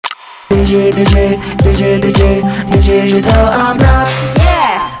Digital Unplugged.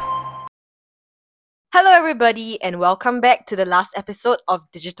 Yeah! Hello everybody and welcome back to the last episode of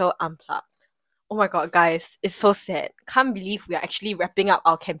Digital Unplugged. Oh my god guys, it's so sad. Can't believe we are actually wrapping up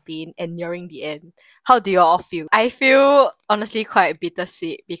our campaign and nearing the end. How do you all feel? I feel honestly quite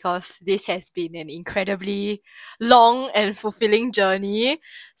bittersweet because this has been an incredibly long and fulfilling journey.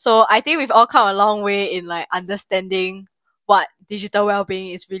 So I think we've all come a long way in like understanding what digital well-being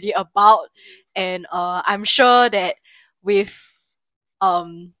is really about. And I'm sure that with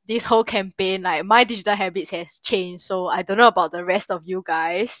this whole campaign, like my digital habits has changed. So I don't know about the rest of you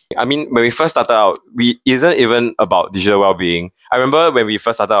guys. I mean, when we first started out, we isn't even about digital well-being. I remember when we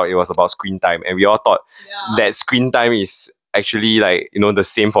first started out, it was about screen time, and we all thought that screen time is actually like the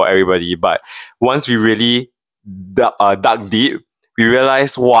same for everybody. But once we really dug deep, we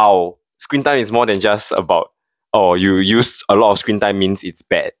realized, wow, screen time is more than just about you use a lot of screen time means it's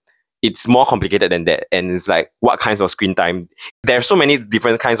bad. It's more complicated than that, and it's like what kinds of screen time. There are so many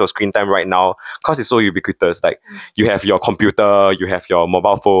different kinds of screen time right now because it's so ubiquitous. Like you have your computer, you have your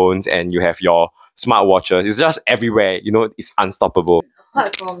mobile phones, and you have your smartwatches. It's just everywhere. It's unstoppable.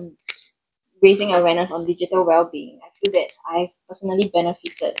 Apart from raising awareness on digital well-being, I feel that I've personally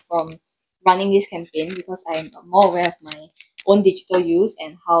benefited from running this campaign because I'm more aware of my own digital use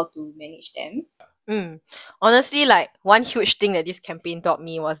and how to manage them. Honestly, like one huge thing that this campaign taught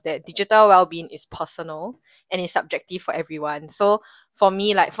me was that digital well-being is personal and is subjective for everyone. So for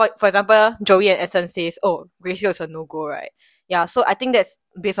me, like for example, Joey and Essence says, "Oh, Gracie is a no-go," right? Yeah, so I think that's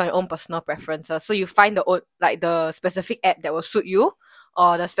based on your own personal preferences. So you find the specific app that will suit you,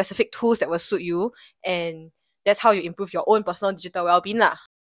 or the specific tools that will suit you, and that's how you improve your own personal digital well-being lah.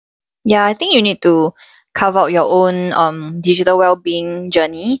 Yeah, I think you need to carve out your own digital well-being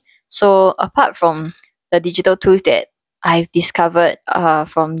journey. So apart from the digital tools that I've discovered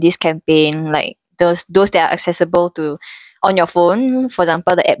from this campaign, like those that are accessible to on your phone, for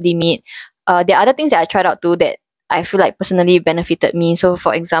example, the app limit, there are other things that I tried out too that I feel like personally benefited me. So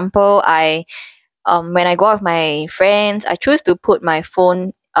for example, when I go out with my friends, I choose to put my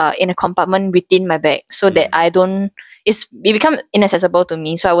phone in a compartment within my bag so that it become inaccessible to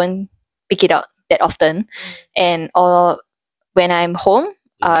me, so I won't pick it out that often. And or when I'm home,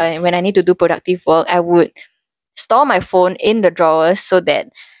 when I need to do productive work, I would store my phone in the drawers so that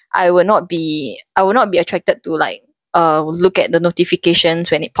I will not be attracted to look at the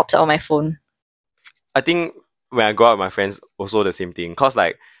notifications when it pops out on my phone. I think when I go out with my friends, also the same thing. Cause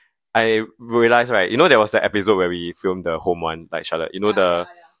like I realized, right, there was the episode where we filmed the home one, like Charlotte.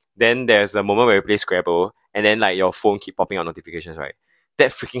 Then there's a moment where we play Scrabble, and then like your phone keep popping out notifications, right? That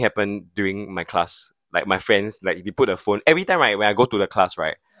freaking happened during my class. Like my friends, like they put the phone every time, right? When I go to the class,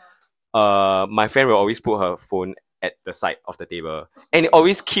 right? My friend will always put her phone at the side of the table, and it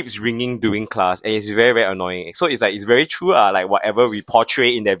always keeps ringing during class, and it's very, very annoying. So it's like it's very true, like whatever we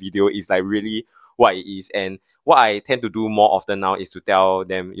portray in that video is like really what it is. And what I tend to do more often now is to tell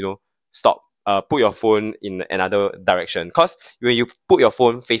them, stop. Put your phone in another direction. Because when you put your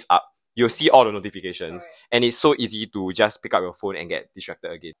phone face up, you'll see all the notifications. Right. And it's so easy to just pick up your phone and get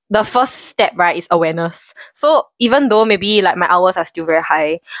distracted again. The first step, right, is awareness. So even though maybe like my hours are still very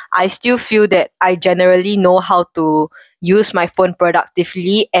high, I still feel that I generally know how to use my phone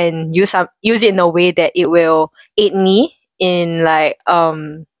productively and use it in a way that it will aid me in like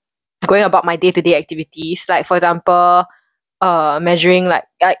going about my day-to-day activities. Like for example, measuring like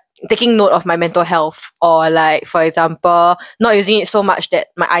taking note of my mental health, or like for example not using it so much that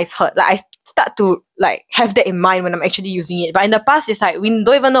my eyes hurt. Like I start to like have that in mind when I'm actually using it. But in the past, it's like we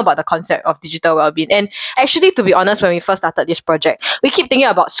don't even know about the concept of digital well-being. And actually, to be honest, when we first started this project, we keep thinking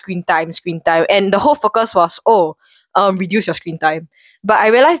about screen time, and the whole focus was reduce your screen time. But I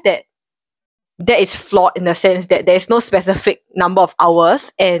realized that is flawed in the sense that there is no specific number of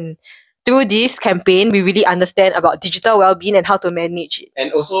hours, and through this campaign, we really understand about digital well-being and how to manage it.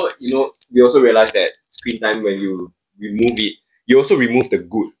 And also, we also realize that screen time, when you remove it, you also remove the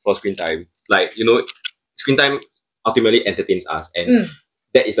good for screen time. Like, screen time ultimately entertains us, and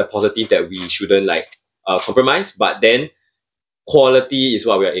that is a positive that we shouldn't compromise. But then quality is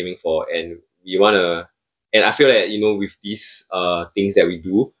what we are aiming for, and we want to, and I feel that, with these things that we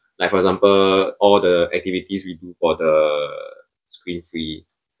do, like for example, all the activities we do for the screen-free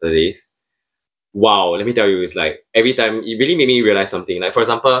Saturdays, wow, let me tell you, it's like every time it really made me realize something. Like for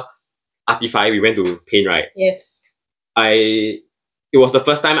example, Artify, we went to paint, right? Yes. It was the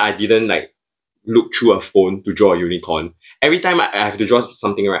first time I didn't look through a phone to draw a unicorn. Every time I have to draw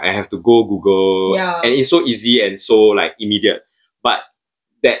something, right, I have to go Google, and it's so easy and so immediate. But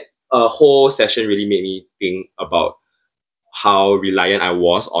that whole session really made me think about how reliant I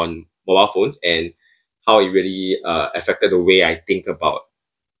was on mobile phones and how it really affected the way I think about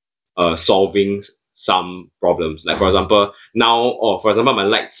solving some problems. Like for example, now, or for example, my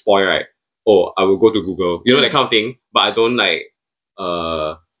light spoil, right? Oh, I will go to Google, you know, that kind of thing. But I don't like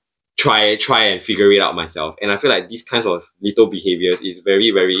uh try and figure it out myself. And I feel like these kinds of little behaviors is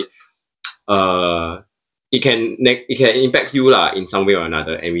very, very uh it can impact you lah in some way or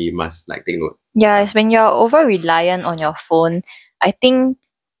another, and we must like take note. Yeah, it's when you're over reliant on your phone. I think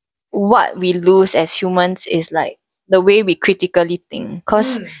what we lose as humans is like the way we critically think.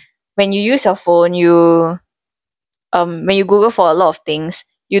 Because when you use your phone, when you Google for a lot of things,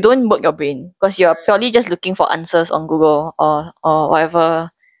 you don't work your brain because you're purely just looking for answers on Google or whatever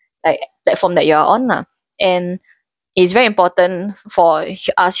like platform that you're on lah. And it's very important for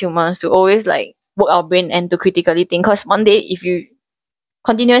us humans to always like work our brain and to critically think. Because one day, if you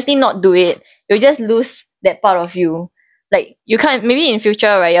continuously not do it, you'll just lose that part of you. Like you can't, maybe in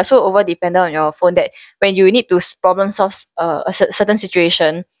future, right? You're so over dependent on your phone that when you need to problem solve certain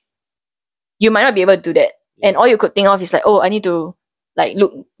situation, you might not be able to do that. And all you could think of is like, oh, I need to like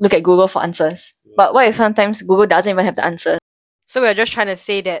look at Google for answers. But what if sometimes Google doesn't even have the answer? So we're just trying to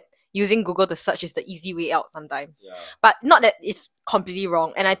say that using Google to search is the easy way out sometimes. But not that it's completely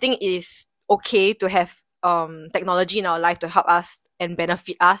wrong. And I think it is okay to have technology in our life to help us and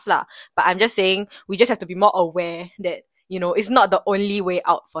benefit us lah. But I'm just saying we just have to be more aware that, you know, it's not the only way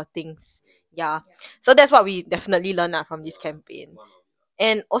out for things. Yeah. So that's what we definitely learned from this campaign.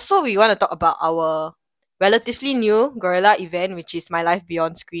 And also we want to talk about our relatively new guerrilla event, which is My Life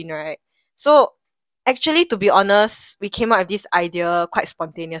Beyond Screen, right? So actually, to be honest, we came up with this idea quite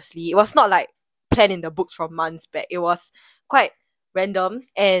spontaneously. It was not like planned in the books from months back. It was quite random,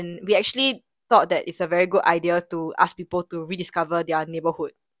 and we actually thought that it's a very good idea to ask people to rediscover their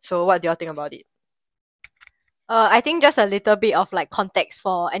neighborhood. So what do you think about it? I think just a little bit of like context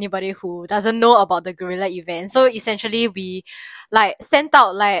for anybody who doesn't know about the guerrilla event. So essentially we like sent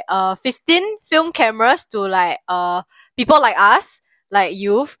out like 15 film cameras to like people like us, like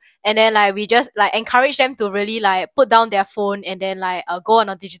youth, and then like we just like encourage them to really like put down their phone and then like go on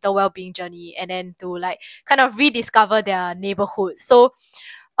a digital well-being journey and then to like kind of rediscover their neighborhood. So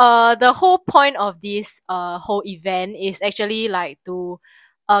the whole point of this whole event is actually like to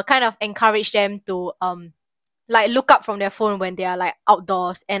kind of encourage them to like look up from their phone when they are like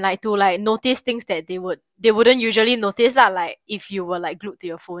outdoors and like to like notice things that they wouldn't usually notice lah, like if you were like glued to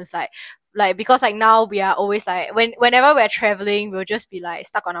your phones, like because like now we are always like whenever we're traveling we'll just be like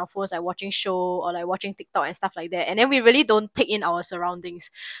stuck on our phones like watching show or like watching TikTok and stuff like that, and then we really don't take in our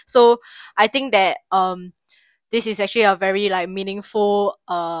surroundings. So I think that this is actually a very like meaningful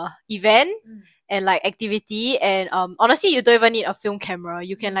event and like activity, and honestly you don't even need a film camera.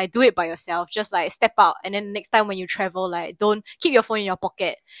 You can like do it by yourself, just like step out, and then next time when you travel, like don't keep your phone in your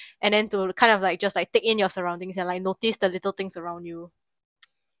pocket, and then to kind of like just like take in your surroundings and like notice the little things around you.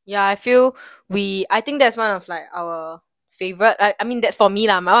 Yeah, I think that's one of like our favorite. I mean, that's for me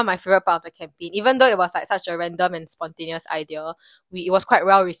lah. One of my favorite part of the campaign. Even though it was like such a random and spontaneous idea, it was quite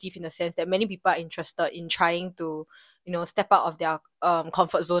well received in the sense that many people are interested in trying to, you know, step out of their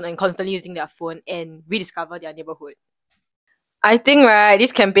comfort zone and constantly using their phone and rediscover their neighborhood. I think, right,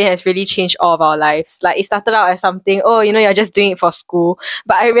 this campaign has really changed all of our lives. Like it started out as something, oh, you know, you're just doing it for school,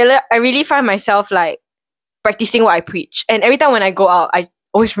 but I really find myself like practicing what I preach. And every time when I go out, I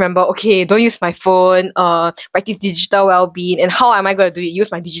always remember, okay, don't use my phone, practice digital well-being. And how am I going to do it? Use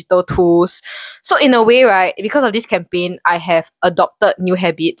my digital tools. So in a way, right, because of this campaign, I have adopted new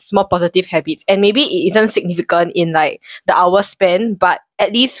habits, more positive habits. And maybe it isn't significant in like the hour spent, but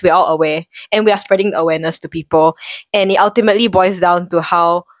at least we're all aware and we are spreading the awareness to people. And it ultimately boils down to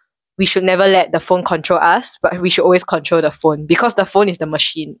how we should never let the phone control us, but we should always control the phone because the phone is the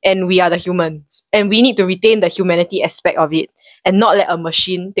machine and we are the humans. And we need to retain the humanity aspect of it and not let a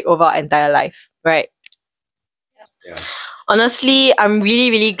machine take over our entire life, right? Yeah. Honestly, I'm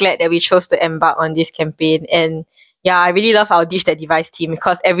really, really glad that we chose to embark on this campaign. And yeah, I really love our Ditch That Device team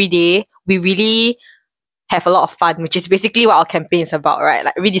because every day we really have a lot of fun, which is basically what our campaign is about, right?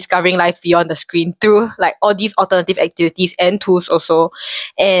 Like rediscovering life beyond the screen through like all these alternative activities and tools also.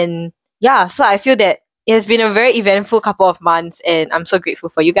 And yeah, so I feel that it has been a very eventful couple of months and I'm so grateful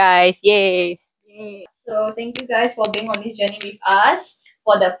for you guys. Yay! Yay. So thank you guys for being on this journey with us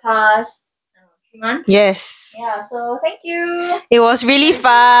for the past 3 months. Yes. Yeah, so thank you. It was really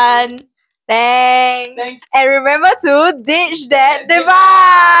fun. Thanks. And remember to ditch that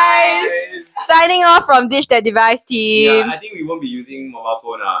device. Signing off from Ditch That Device team. Yeah, I think we won't be using mobile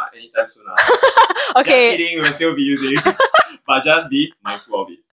phone anytime soon. Okay. Just kidding, we'll still be using. But just be mindful of it.